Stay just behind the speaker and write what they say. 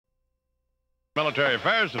military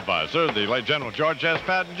affairs advisor, the late General George S.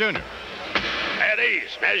 Patton, Jr. At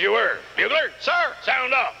ease, as you were. Bugler? Sir.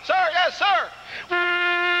 Sound off. Sir, yes, sir.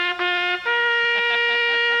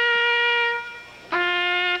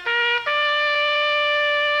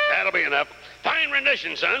 That'll be enough. Fine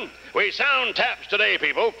rendition, son. We sound taps today,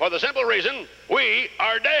 people, for the simple reason we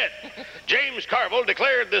are dead. James Carville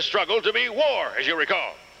declared this struggle to be war, as you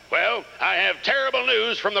recall. Well, I have terrible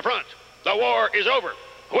news from the front. The war is over.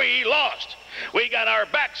 We lost. We got our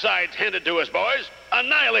backsides handed to us, boys.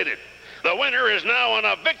 Annihilated. The winner is now on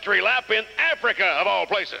a victory lap in Africa, of all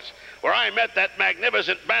places, where I met that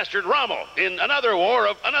magnificent bastard Rommel in another war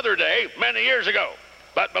of another day many years ago.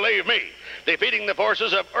 But believe me, defeating the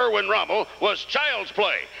forces of Erwin Rommel was child's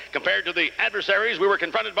play compared to the adversaries we were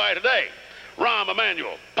confronted by today. Rahm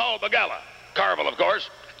Emanuel, Paul Begala, Carville, of course,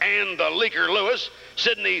 and the leaker Lewis,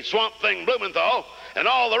 Sidney Swamp Thing Blumenthal, and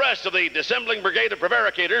all the rest of the dissembling brigade of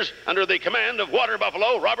prevaricators under the command of Water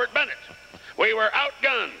Buffalo Robert Bennett. We were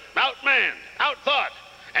outgunned, outmanned, outthought,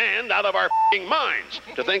 and out of our minds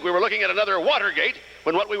to think we were looking at another Watergate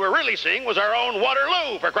when what we were really seeing was our own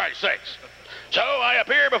Waterloo, for Christ's sakes. So I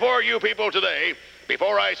appear before you people today,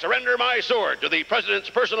 before I surrender my sword to the President's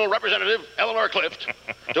personal representative, Eleanor Clift,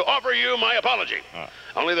 to offer you my apology.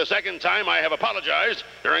 Only the second time I have apologized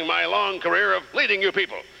during my long career of leading you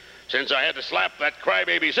people, since I had to slap that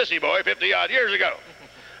crybaby sissy boy 50-odd years ago.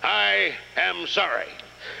 I am sorry.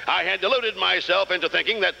 I had deluded myself into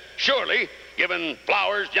thinking that surely, given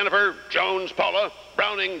Flowers, Jennifer, Jones, Paula,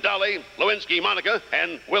 Browning, Dolly, Lewinsky, Monica,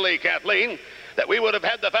 and Willie Kathleen, that we would have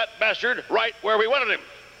had the fat bastard right where we wanted him.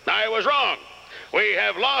 I was wrong. We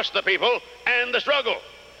have lost the people and the struggle.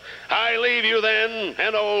 I leave you then,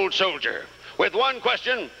 an old soldier, with one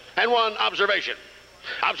question and one observation.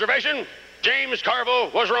 Observation, James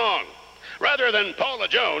Carville was wrong. Rather than Paula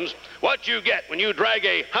Jones, what you get when you drag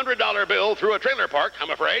a $100 bill through a trailer park, I'm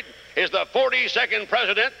afraid, is the 42nd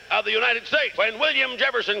president of the United States. When William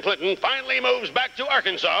Jefferson Clinton finally moves back to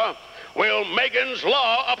Arkansas, will Megan's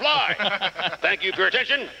Law apply? Thank you for your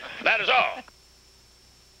attention. That is all.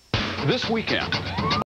 This weekend,